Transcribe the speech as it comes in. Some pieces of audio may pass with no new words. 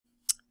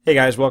Hey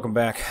guys, welcome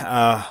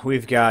back.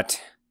 We've got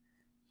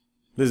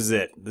this is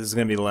it. This is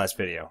gonna be the last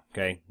video.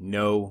 Okay,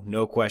 no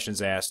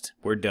questions asked.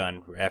 We're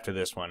done after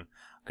this one.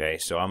 Okay,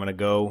 so I'm gonna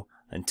go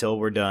until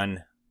we're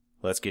done.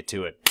 Let's get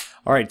to it.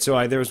 All right,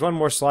 so there was one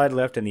more slide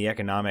left in the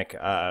economic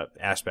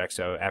aspects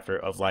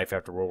of life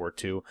after World War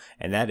II,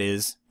 and that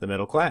is the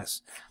middle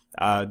class.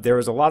 There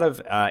was a lot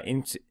of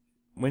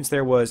since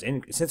there was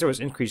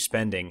increased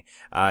spending,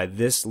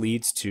 this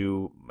leads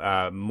to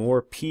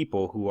more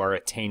people who are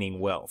attaining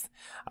wealth.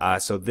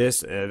 So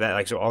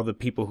all the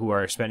people who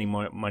are spending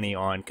money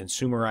on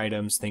consumer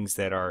items, things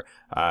that are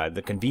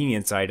the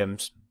convenience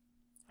items.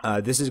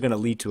 This is going to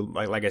lead to,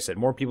 like I said,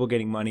 more people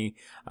getting money.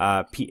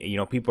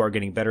 People are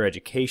getting better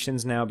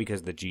educations now because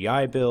of the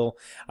GI Bill,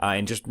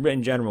 and just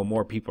in general,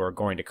 more people are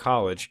going to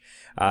college.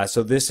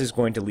 So this is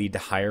going to lead to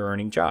higher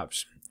earning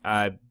jobs.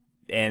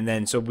 And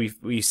then so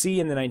we see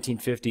in the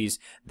 1950s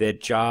that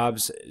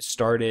jobs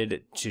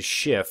started to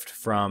shift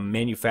from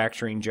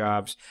manufacturing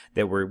jobs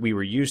that we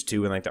were used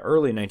to in like the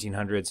early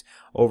 1900s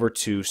over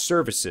to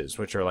services,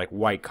 which are like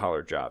white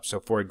collar jobs. So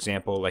for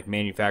example, like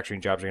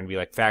manufacturing jobs are going to be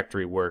like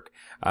factory work,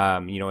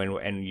 and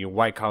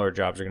white collar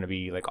jobs are going to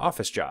be like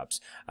office jobs,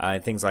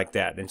 and things like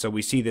that. And so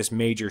we see this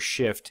major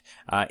shift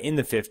in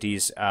the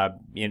 50s,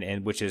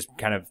 and which is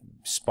kind of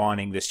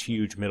spawning this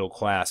huge middle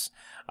class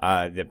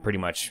that pretty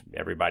much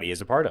everybody is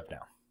a part of now.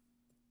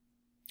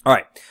 All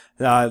right,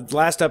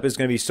 last up is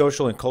going to be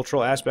social and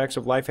cultural aspects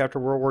of life after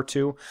World War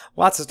II.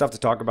 Lots of stuff to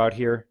talk about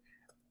here,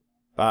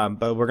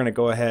 but we're going to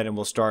go ahead and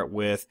we'll start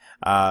with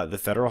the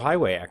Federal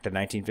Highway Act of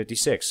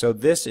 1956. So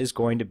this is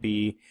going to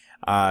be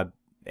a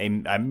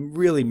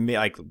really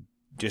like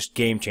just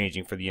game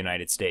changing for the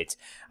United States.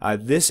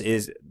 This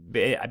is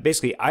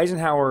basically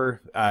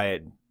Eisenhower.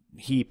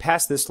 He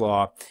passed this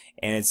law,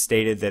 and it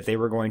stated that they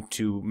were going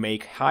to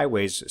make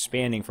highways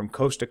spanning from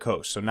coast to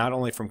coast. So not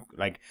only from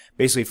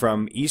basically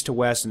from east to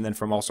west, and then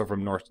also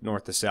from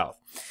north to south.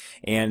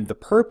 And the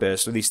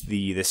purpose, or at least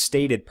the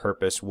stated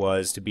purpose,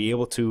 was to be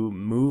able to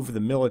move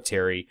the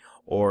military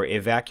or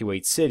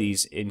evacuate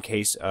cities in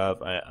case of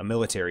a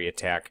military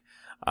attack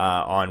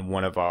on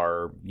one of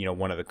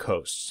the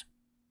coasts.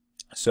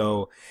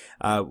 So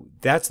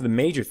that's the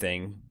major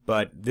thing,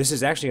 but this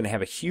is actually going to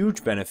have a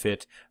huge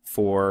benefit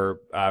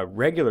for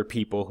regular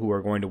people who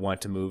are going to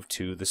want to move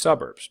to the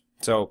suburbs.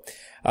 So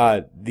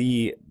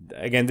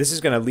again, this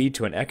is going to lead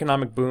to an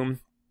economic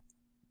boom,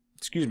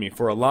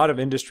 for a lot of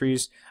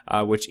industries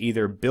which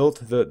either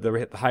built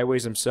the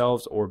highways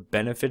themselves or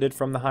benefited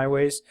from the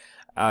highways.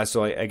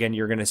 So again,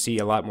 you're going to see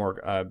a lot more,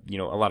 a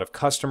lot of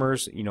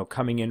customers,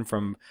 coming in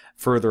from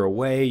further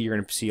away. You're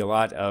going to see a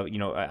lot of,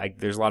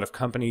 there's a lot of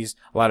companies,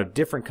 a lot of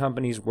different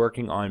companies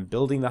working on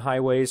building the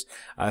highways.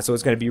 So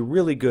it's going to be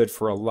really good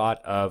for a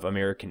lot of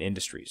American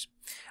industries.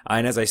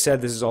 And as I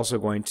said, this is also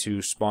going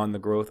to spawn the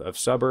growth of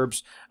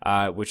suburbs,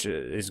 which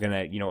is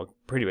going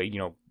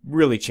to,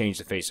 really change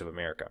the face of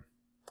America.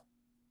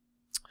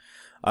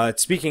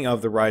 Speaking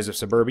of the rise of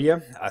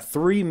suburbia,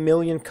 3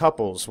 million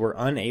couples were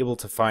unable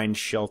to find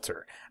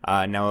shelter.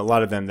 Now, a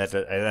lot of them,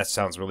 that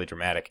sounds really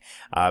dramatic.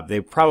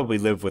 They probably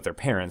lived with their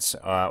parents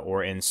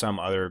or in some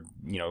other,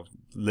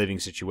 living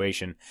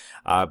situation.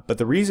 But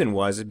the reason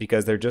was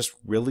because there just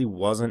really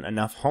wasn't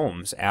enough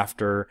homes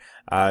after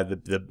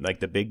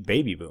the big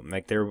baby boom.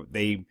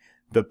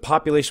 The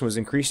population was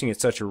increasing at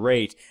such a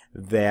rate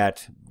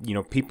that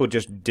people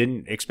just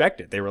didn't expect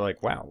it. They were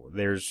like, "Wow,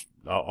 there's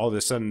all of a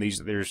sudden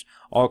there's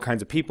all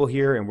kinds of people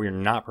here, and we're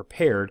not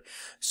prepared."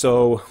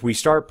 So we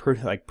start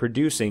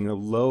producing I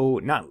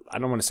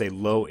don't want to say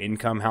low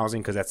income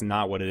housing, because that's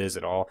not what it is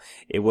at all.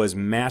 It was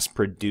mass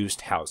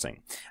produced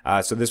housing.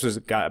 So this was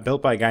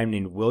built by a guy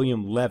named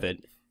William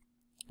Levitt.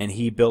 And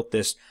he built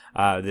this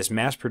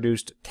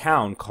mass-produced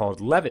town called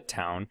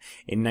Levittown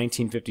in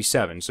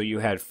 1957. So you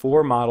had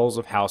 4 models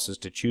of houses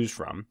to choose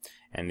from,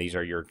 and these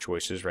are your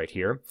choices right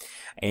here.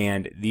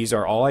 And these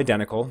are all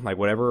identical, like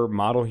whatever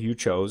model you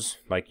chose,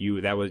 you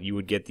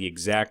would get the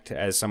exact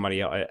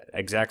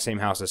same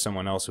house as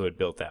someone else who had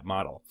built that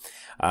model.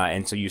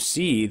 And so you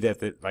see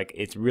that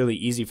it's really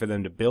easy for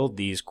them to build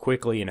these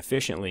quickly and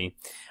efficiently.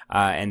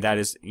 And that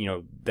is,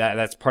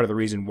 that's part of the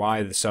reason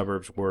why the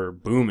suburbs were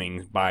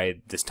booming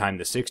by this time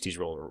the 60s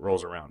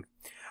rolls around.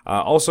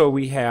 Also,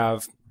 we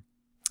have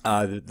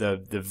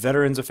the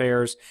Veterans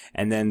Affairs,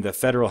 and then the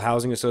Federal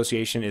Housing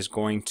Association is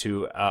going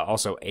to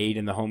also aid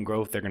in the home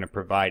growth. They're going to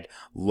provide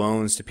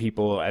loans to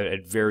people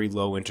at very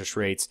low interest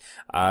rates,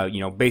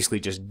 basically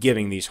just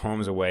giving these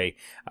homes away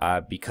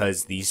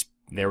because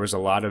they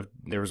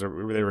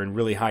were in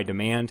really high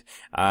demand,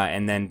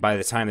 and then by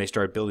the time they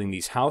start building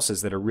these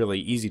houses that are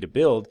really easy to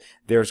build,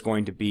 there's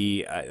going to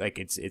be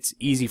it's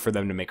easy for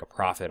them to make a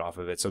profit off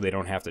of it, so they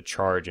don't have to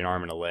charge an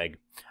arm and a leg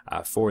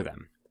for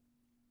them.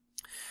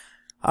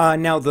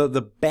 Now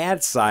the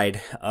bad side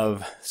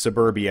of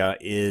suburbia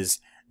is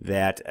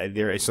that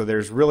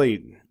there's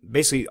really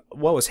basically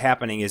what was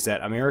happening is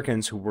that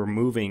Americans who were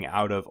moving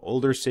out of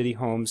older city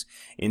homes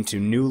into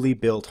newly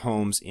built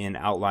homes in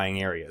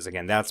outlying areas.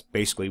 Again, that's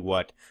basically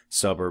what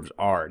suburbs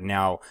are.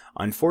 Now,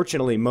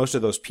 unfortunately, most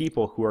of those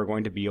people who are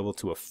going to be able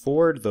to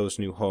afford those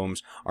new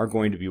homes are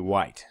going to be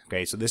white.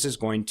 Okay, so this is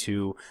going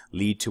to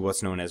lead to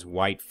what's known as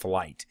white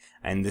flight.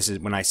 And this is,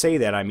 when I say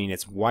that, I mean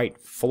it's white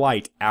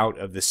flight out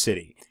of the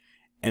city.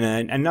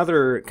 And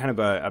another kind of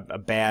a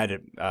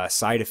bad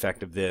side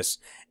effect of this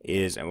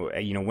is,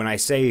 when I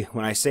say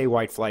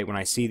white flight, when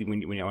I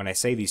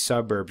say these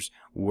suburbs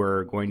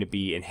were going to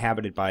be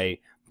inhabited by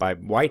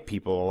white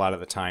people a lot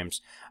of the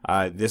times,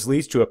 this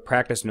leads to a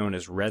practice known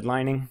as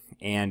redlining.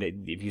 And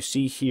if you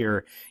see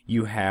here,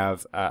 you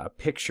have a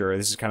picture.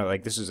 This is kind of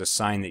like, this is a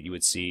sign that you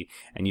would see,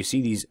 and you see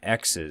these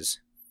X's,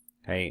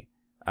 okay,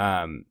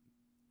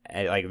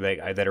 like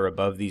that are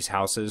above these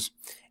houses.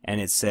 And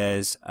it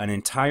says, an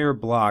entire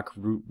block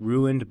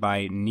ruined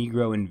by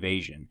Negro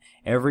invasion.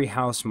 Every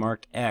house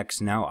marked X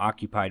now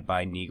occupied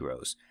by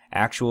Negroes.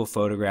 Actual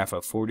photograph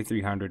of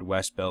 4300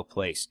 West Bell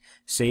Place.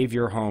 Save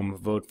your home,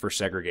 vote for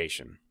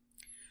segregation.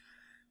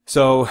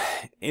 So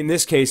in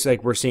this case,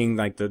 like, we're seeing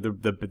like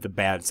the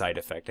bad side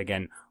effect.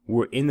 Again,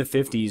 we're in the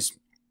 50s.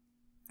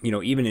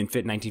 Even in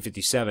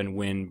 1957,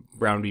 when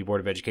Brown v.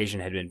 Board of Education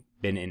had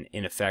been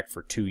in effect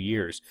for 2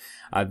 years,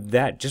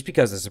 that just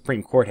because the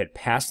Supreme Court had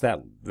passed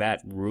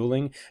that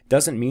ruling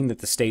doesn't mean that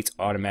the states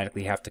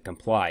automatically have to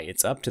comply.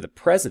 It's up to the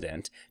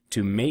president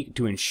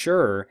to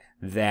ensure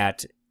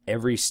that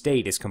every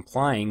state is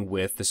complying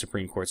with the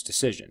Supreme Court's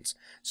decisions.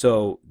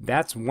 So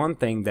that's one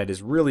thing that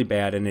is really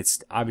bad, and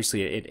it's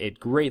obviously it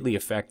greatly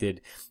affected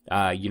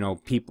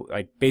people,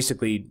 like,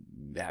 basically,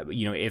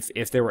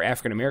 if there were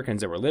African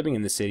Americans that were living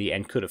in the city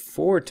and could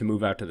afford to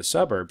move out to the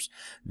suburbs,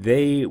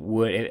 they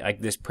would, like,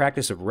 this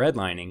practice of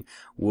redlining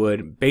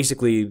would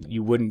basically,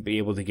 you wouldn't be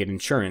able to get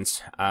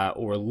insurance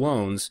or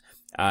loans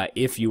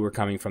if you were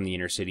coming from the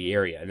inner city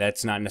area.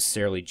 That's not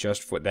necessarily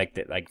just for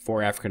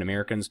for African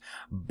Americans,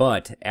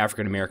 but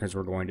African Americans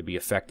were going to be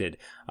affected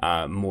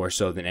more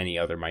so than any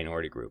other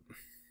minority group.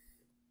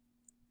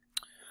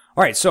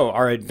 All right, so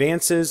our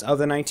advances of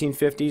the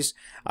 1950s.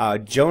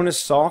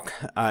 Jonas Salk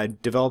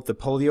developed the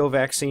polio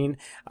vaccine.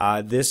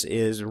 This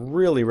is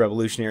really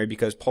revolutionary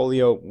because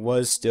polio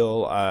was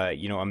still,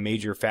 a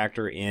major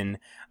factor in,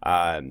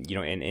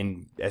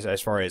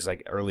 as far as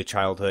like early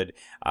childhood.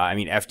 I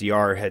mean,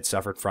 FDR had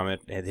suffered from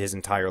it his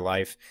entire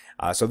life.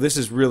 So this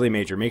is really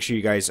major. Make sure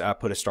you guys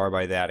put a star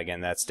by that. Again,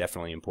 that's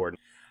definitely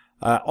important.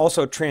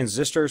 Also,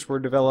 transistors were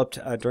developed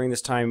during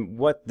this time.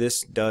 What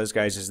this does,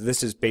 guys, is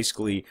this is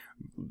basically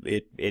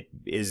it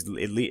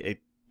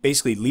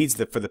basically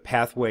leads for the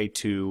pathway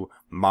to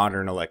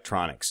modern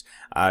electronics.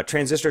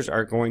 Transistors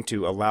are going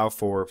to allow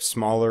for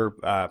smaller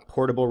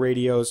portable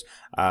radios,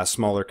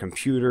 smaller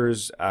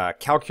computers,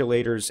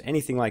 calculators,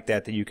 anything like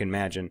that you can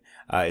imagine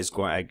is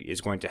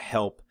going to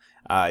help.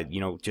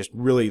 Just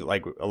really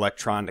like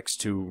electronics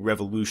to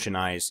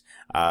revolutionize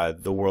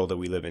the world that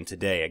we live in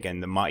today.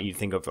 Again, you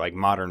think of like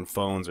modern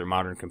phones or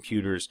modern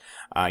computers,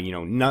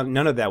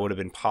 none of that would have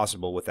been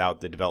possible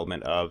without the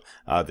development of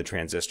the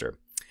transistor.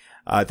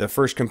 The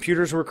first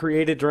computers were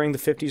created during the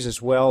 50s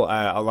as well.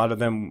 A lot of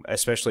them,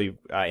 especially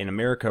in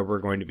America, were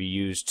going to be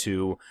used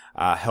to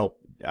help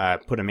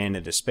put a man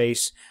into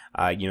space.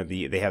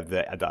 They have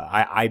the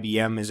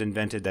IBM is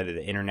invented, that is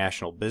the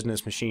International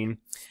Business Machine.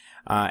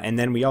 And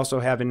then we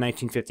also have in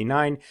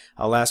 1959,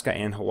 Alaska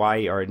and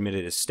Hawaii are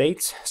admitted as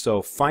states.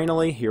 So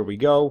finally, here we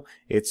go.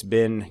 It's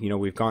been,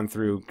 we've gone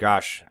through,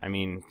 gosh, I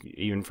mean,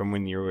 even from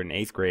when you were in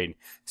 8th grade,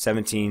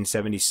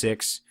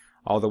 1776,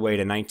 all the way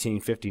to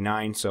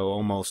 1959, so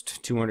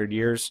almost 200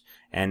 years.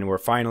 And we're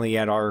finally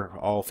at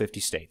all 50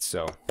 states.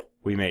 So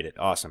we made it.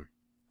 Awesome.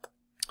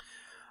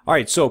 All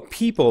right, so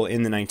people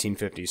in the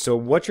 1950s. So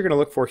what you're going to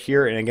look for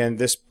here, and again,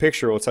 this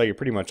picture will tell you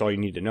pretty much all you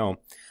need to know.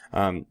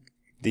 Again,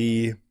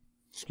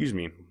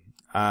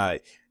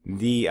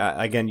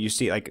 you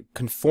see, like,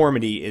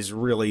 conformity is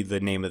really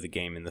the name of the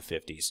game in the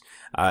 50s.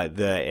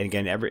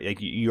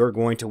 You're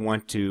going to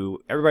want to,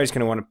 everybody's going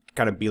to want to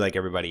kind of be like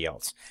everybody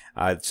else.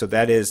 So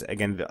that is,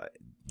 again,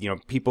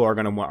 people are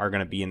going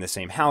to be in the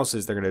same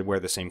houses. They're going to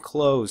wear the same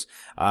clothes,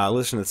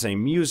 listen to the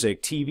same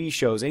music, TV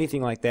shows,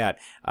 anything like that.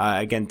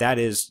 Again,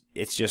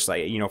 it's just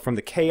like, from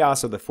the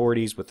chaos of the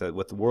 40s with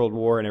the World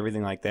War and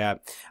everything like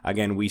that.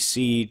 Again, we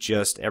see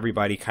just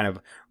everybody kind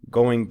of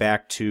going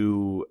back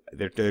to,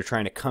 they're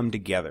trying to come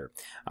together.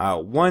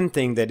 One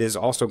thing that is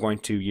also going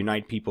to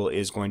unite people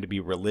is going to be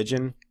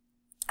religion.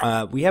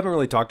 We haven't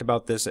really talked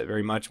about this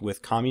very much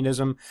with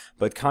communism,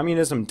 but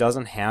communism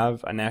doesn't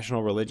have a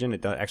national religion.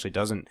 It actually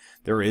doesn't.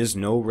 There is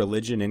no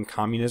religion in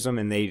communism,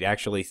 and they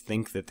actually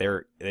think that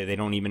they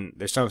don't even.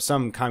 There's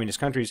some communist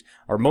countries,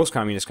 or most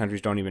communist countries,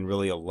 don't even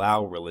really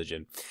allow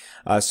religion.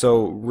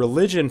 So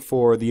religion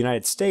for the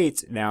United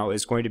States now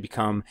is going to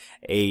become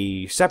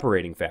a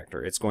separating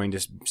factor. It's going to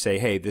say,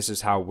 hey, this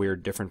is how we're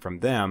different from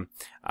them,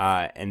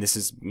 and this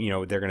is,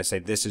 they're going to say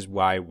this is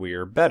why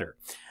we're better.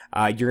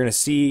 you're going to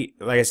see,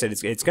 like I said,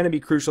 it's going to be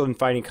crucial in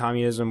fighting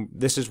communism.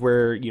 This is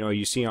where, you know,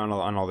 you see on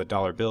all the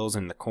dollar bills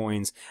and the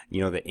coins,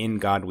 you know, the "In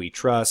God We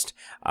Trust."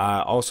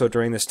 Also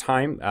during this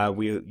time,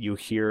 you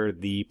hear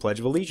the Pledge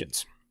of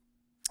Allegiance.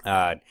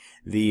 And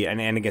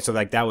again, so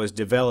like that was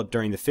developed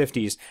during the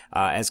 50s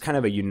as kind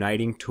of a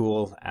uniting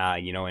tool,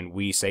 you know, and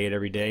we say it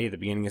every day at the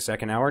beginning of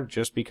second hour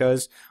just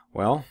because,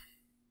 well,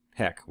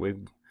 heck,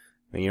 you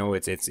know,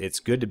 it's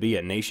good to be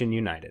a nation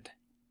united.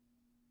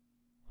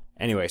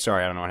 Anyway,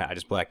 sorry, I don't know, I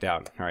just blacked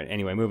out. All right,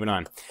 anyway, moving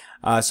on.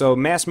 So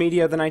mass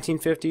media of the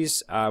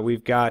 1950s,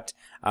 we've got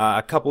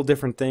a couple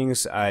different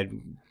things.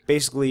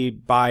 Basically,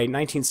 by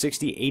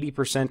 1960,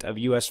 80% of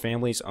U.S.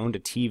 families owned a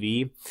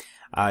TV.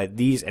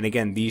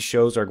 These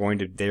shows are going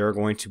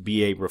to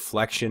be a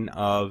reflection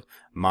of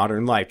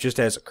modern life, just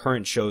as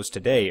current shows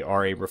today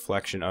are a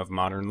reflection of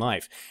modern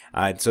life.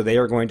 So they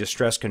are going to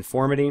stress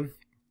conformity.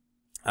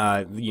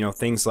 You know,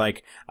 things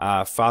like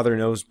Father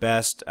Knows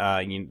Best.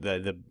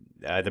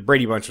 The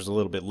Brady Bunch was a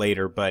little bit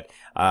later, but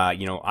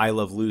you know, I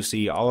Love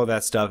Lucy. All of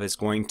that stuff is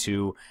going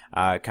to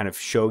kind of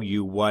show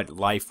you what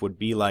life would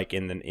be like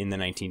in the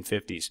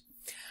 1950s.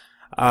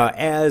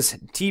 As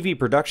TV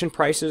production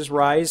prices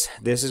rise,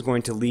 this is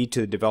going to lead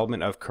to the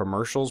development of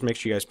commercials. Make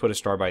sure you guys put a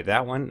star by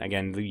that one.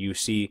 Again, you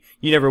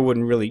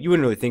wouldn't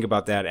really think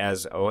about that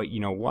as, oh, you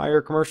know, why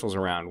are commercials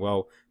around?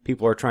 Well,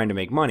 people are trying to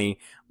make money,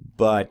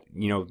 but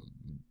you know,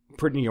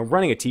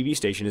 running a TV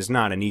station is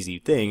not an easy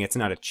thing. It's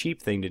not a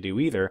cheap thing to do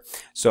either.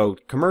 So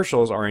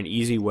commercials are an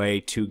easy way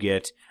to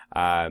get,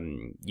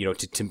 you know,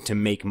 to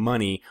make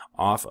money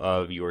off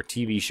of your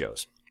TV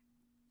shows.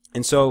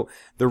 And so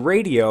the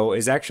radio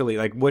is actually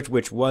like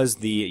which was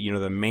the, you know,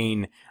 the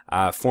main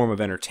form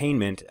of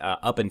entertainment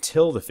up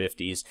until the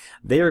 50s.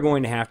 They are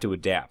going to have to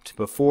adapt.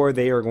 Before,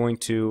 they are going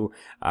to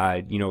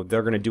you know,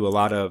 they're going to do a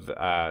lot of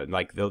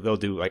like they'll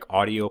do like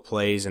audio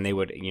plays, and they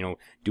would, you know,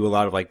 do a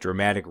lot of like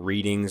dramatic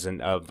readings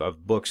and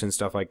of books and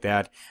stuff like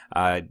that.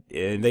 And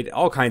they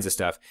all kinds of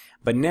stuff.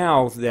 But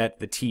now that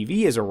the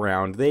TV is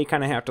around, they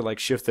kind of have to like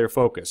shift their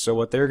focus. So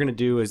what they're going to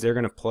do is they're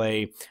going to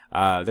play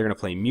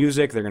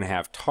music. They're going to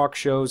have talk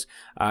shows.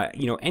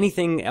 You know,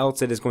 anything else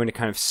that is going to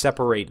kind of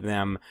separate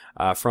them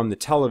from the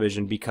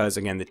television, because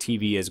again, the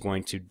TV is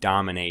going to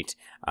dominate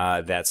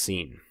that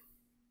scene.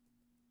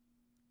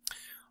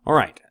 All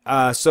right,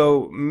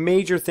 so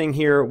major thing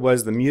here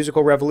was the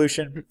musical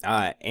revolution,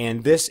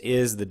 and this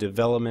is the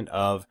development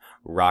of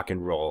rock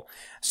and roll.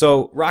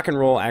 So rock and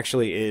roll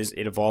actually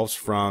it evolves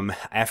from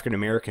African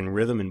American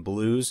rhythm and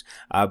blues,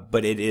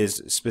 but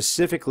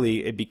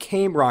it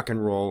became rock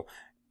and roll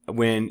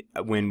when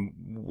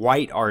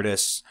white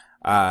artists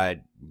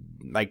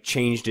like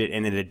changed it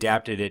and it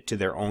adapted it to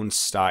their own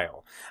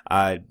style.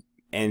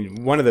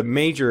 And one of the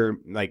major,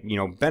 like, you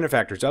know,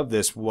 benefactors of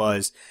this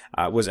was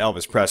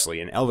Elvis Presley.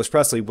 And Elvis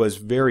Presley was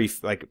very,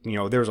 like, you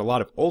know, there was a lot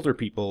of older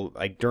people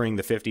like during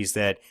the 50s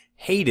that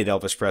hated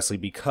Elvis Presley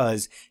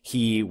because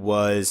he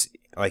was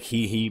like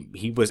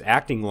he was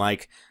acting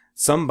like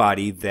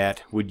somebody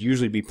that would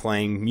usually be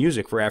playing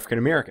music for African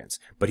Americans,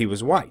 but he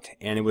was white,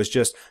 and it was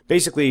just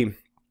basically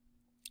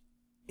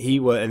he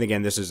was. And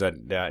again, this is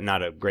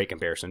not a great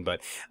comparison,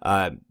 but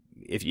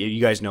if you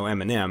guys know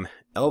Eminem,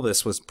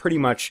 Elvis was pretty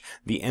much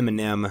the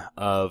Eminem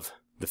of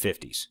the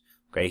 50s.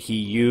 Okay, he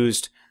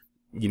used,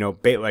 you know,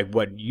 like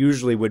what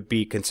usually would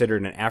be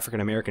considered an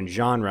African American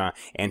genre,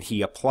 and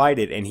he applied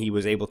it, and he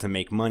was able to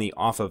make money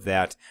off of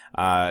that,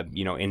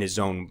 you know, in his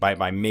own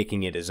by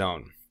making it his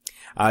own.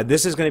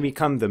 This is going to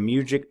become the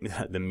music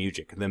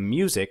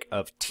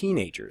of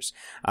teenagers.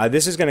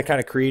 This is going to kind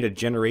of create a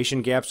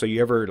generation gap. So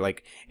you ever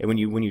like when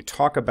you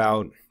talk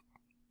about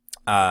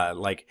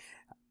like.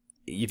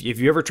 If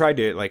you ever tried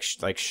to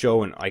like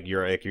show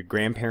your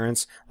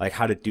grandparents like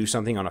how to do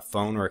something on a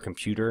phone or a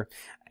computer,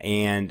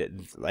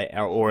 and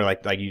or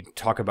like you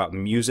talk about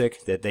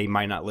music that they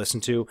might not listen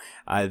to,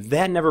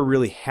 that never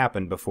really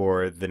happened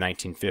before the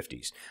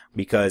 1950s,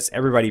 because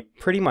everybody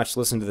pretty much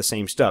listened to the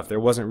same stuff. There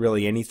wasn't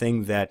really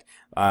anything that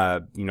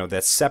you know,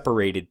 that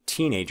separated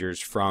teenagers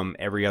from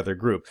every other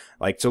group.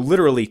 Like, so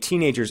literally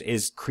teenagers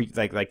is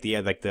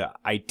the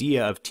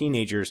idea of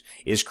teenagers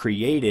is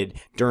created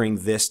during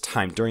this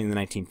time, during the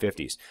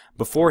 1950s.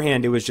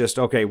 Beforehand, it was just,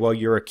 okay, well,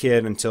 you're a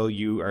kid until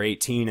you are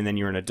 18 and then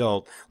you're an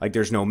adult. Like,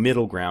 there's no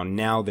middle ground.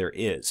 Now there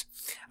is.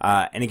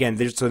 And again,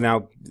 so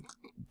now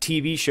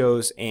TV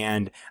shows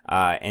and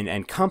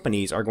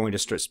companies are going to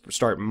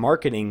start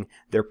marketing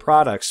their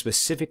products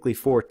specifically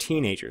for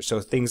teenagers. So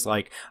things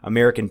like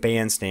American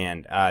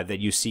Bandstand that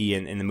you see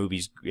in the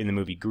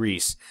movie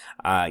Grease,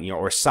 you know,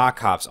 or Sock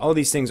Hops. All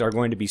these things are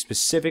going to be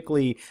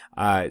specifically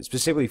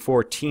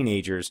for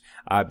teenagers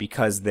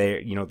because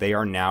they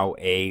are now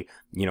a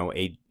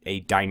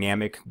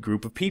dynamic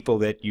group of people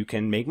that you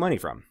can make money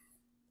from.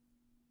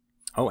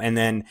 Oh, and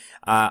then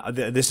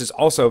this is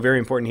also very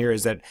important here,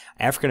 is that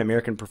African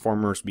American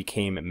performers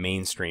became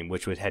mainstream,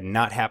 which had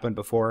not happened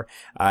before,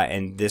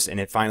 and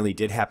it finally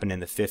did happen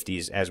in the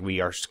 50s as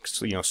we are,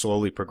 you know,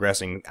 slowly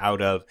progressing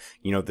out of,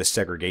 you know, the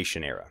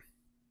segregation era.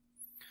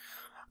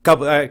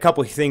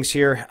 couple things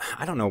here.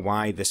 I don't know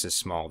why this is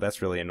small.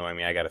 That's really annoying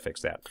me. I got to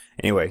fix that.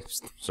 Anyway,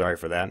 sorry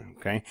for that.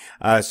 Okay.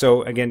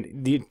 So again,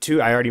 the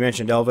two I already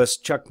mentioned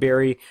Elvis. Chuck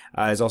Berry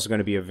is also going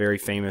to be a very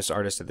famous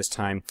artist at this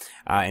time,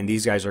 and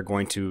these guys are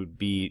going to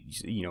be,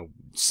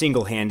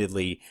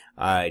 single-handedly,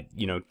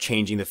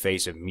 changing the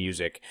face of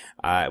music.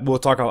 We'll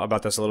talk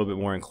about this a little bit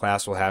more in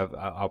class.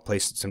 I'll play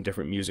some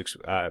different music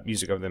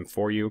of them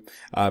for you.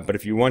 But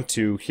if you want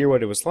to hear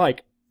what it was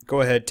like,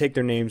 go ahead, take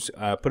their names,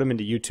 put them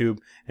into YouTube,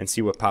 and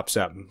see what pops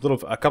up.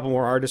 A couple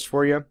more artists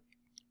for you.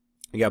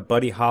 You got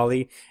Buddy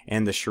Holly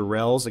and the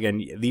Shirelles.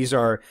 Again,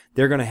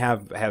 they're going to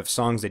have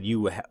songs that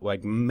you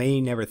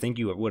may never think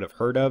you would have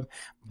heard of,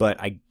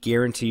 but I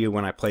guarantee you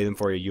when I play them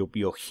for you,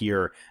 you'll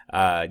hear,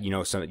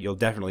 you'll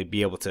definitely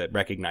be able to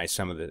recognize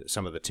some of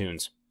the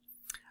tunes.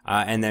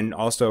 And then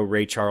also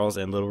Ray Charles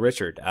and Little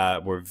Richard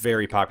were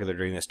very popular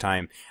during this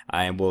time,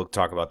 and we'll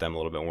talk about them a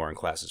little bit more in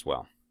class as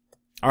well.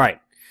 All right.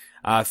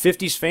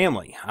 50s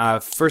family.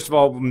 First of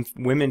all,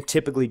 women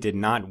typically did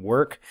not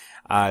work.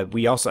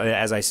 We also,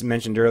 as I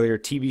mentioned earlier,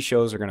 TV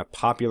shows are going to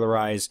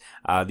popularize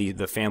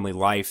the family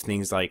life.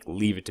 Things like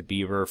Leave It to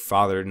Beaver,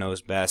 Father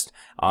Knows Best.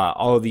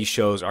 All of these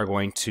shows are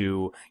going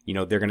to,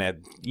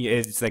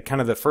 it's like kind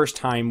of the first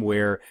time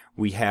where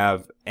we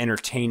have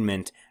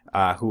entertainment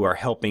who are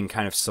helping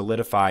kind of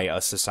solidify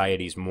a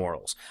society's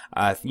morals.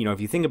 If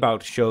you think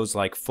about shows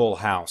like Full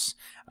House,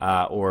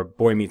 or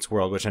Boy Meets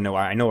World, which I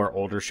know are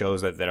older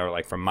shows that are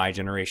like from my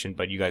generation,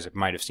 but you guys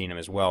might have seen them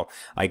as well.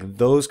 Like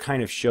those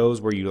kind of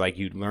shows where you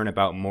learn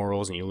about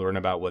morals and you learn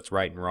about what's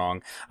right and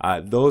wrong.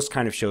 Those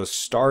kind of shows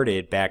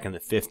started back in the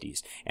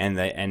 50s, and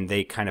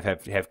they kind of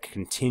have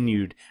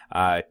continued,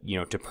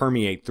 to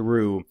permeate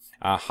through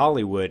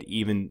Hollywood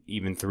even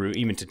to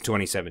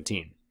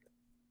 2017.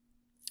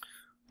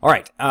 All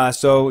right,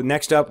 so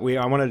next up,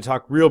 I wanted to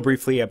talk real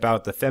briefly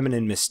about the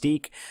feminine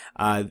mystique.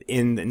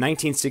 In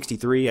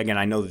 1963, again,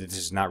 I know that this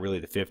is not really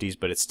the 50s,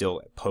 but it's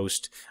still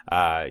post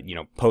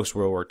World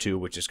War II,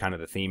 which is kind of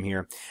the theme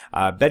here.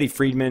 Betty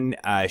Friedman,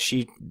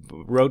 she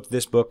wrote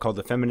this book called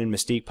The Feminine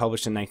Mystique,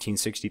 published in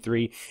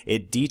 1963.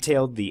 It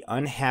detailed the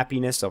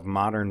unhappiness of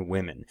modern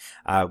women,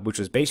 which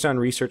was based on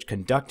research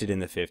conducted in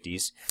the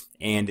 50s.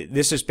 And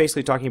this is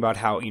basically talking about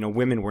how,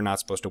 women were not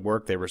supposed to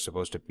work. They were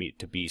supposed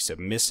to be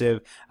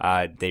submissive.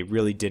 They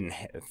really didn't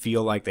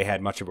feel like they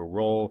had much of a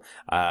role.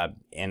 And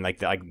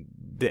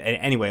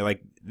anyway,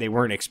 they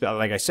weren't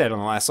like I said on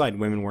the last slide,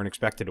 women weren't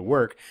expected to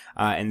work.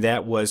 And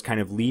that was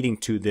kind of leading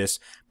to this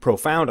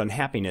profound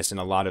unhappiness in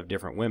a lot of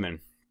different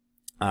women.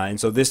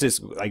 And so this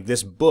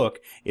book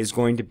is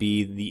going to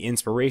be the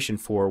inspiration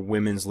for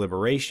women's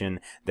liberation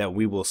that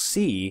we will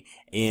see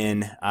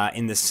in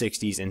the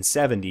 60s and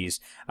 70s,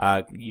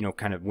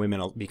 kind of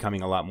women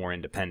becoming a lot more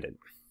independent.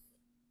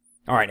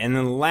 All right, and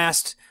then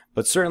last,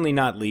 but certainly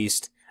not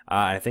least,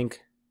 I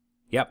think,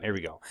 yep, there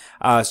we go.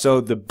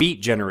 So the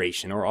Beat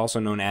Generation, or also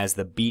known as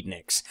the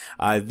Beatniks.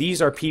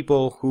 These are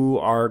people who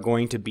are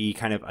going to be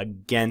kind of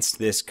against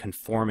this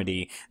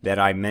conformity that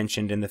I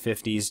mentioned in the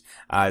 50s.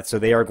 So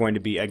they are going to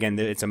be, again,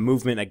 it's a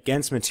movement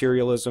against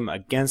materialism,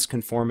 against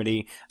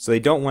conformity. So they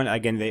don't want,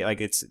 again,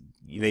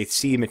 they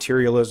see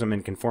materialism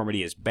and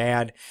conformity as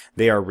bad.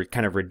 They are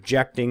kind of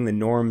rejecting the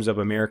norms of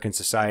American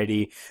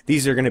society.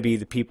 These are going to be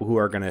the people who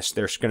are they're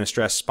going to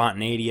stress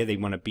spontaneity. They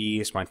want to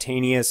be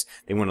spontaneous.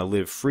 They want to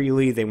live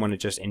freely. They want to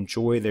just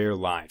enjoy their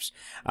lives.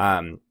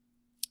 A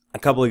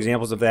couple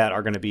examples of that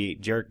are going to be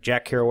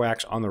Jack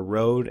Kerouac's On the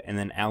Road, and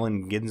then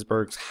Allen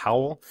Ginsberg's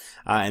Howl.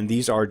 And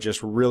these are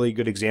just really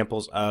good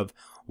examples of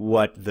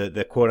what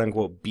the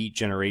quote-unquote Beat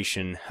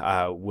Generation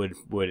how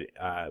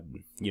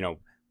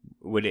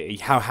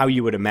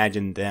you would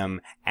imagine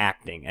them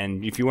acting.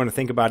 And if you want to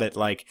think about it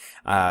like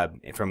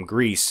from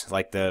Grease,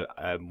 like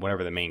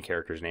whatever the main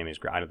character's name is,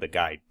 out of the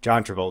guy,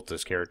 John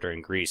Travolta's character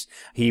in Grease,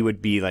 he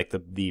would be like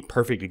the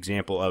perfect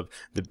example of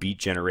the Beat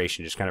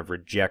Generation, just kind of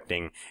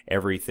rejecting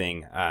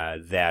everything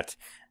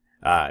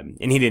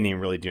and he didn't even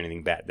really do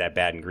anything that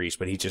bad in Grease,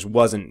 but he just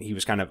wasn't, he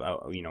was kind of,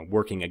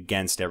 working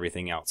against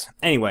everything else.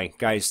 Anyway,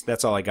 guys,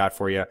 that's all I got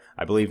for you.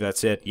 I believe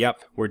that's it.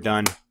 Yep, we're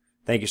done.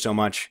 Thank you so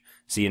much.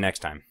 See you next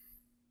time.